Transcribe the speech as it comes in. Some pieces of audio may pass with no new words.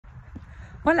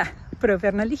Hola,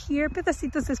 Profe Arnaly here,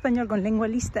 Pedacitos de Español con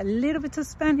Lengualista, a little bit of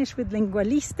Spanish with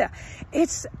Lengualista.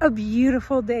 It's a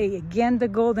beautiful day. Again, the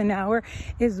golden hour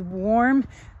is warm.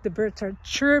 The birds are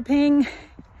chirping.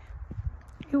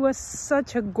 It was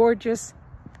such a gorgeous,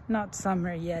 not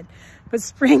summer yet, but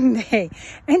spring day.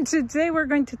 And today we're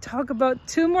going to talk about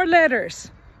two more letters.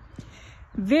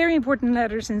 Very important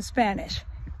letters in Spanish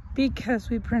because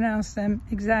we pronounce them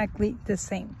exactly the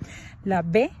same. La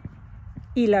B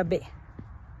y la B.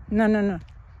 No,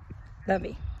 la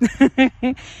B.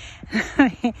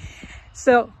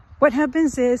 So what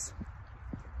happens is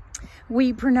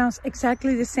we pronounce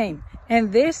exactly the same.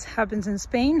 And this happens in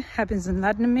Spain, happens in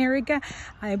Latin America.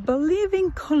 I believe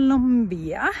in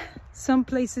Colombia, some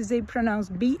places they pronounce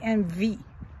B and V.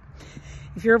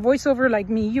 If you're a voiceover like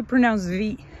me, you pronounce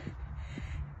V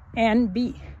and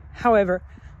B. However,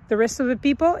 the rest of the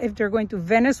people, if they're going to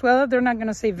Venezuela, they're not going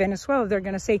to say Venezuela, they're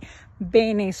going to say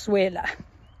Venezuela.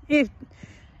 If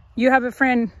you have a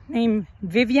friend named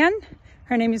Vivian,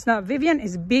 her name is not Vivian,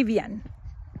 it's Vivian.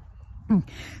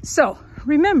 So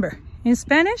remember, in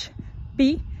Spanish,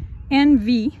 B and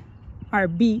V are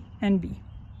B and B.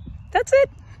 That's it.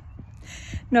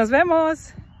 Nos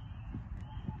vemos.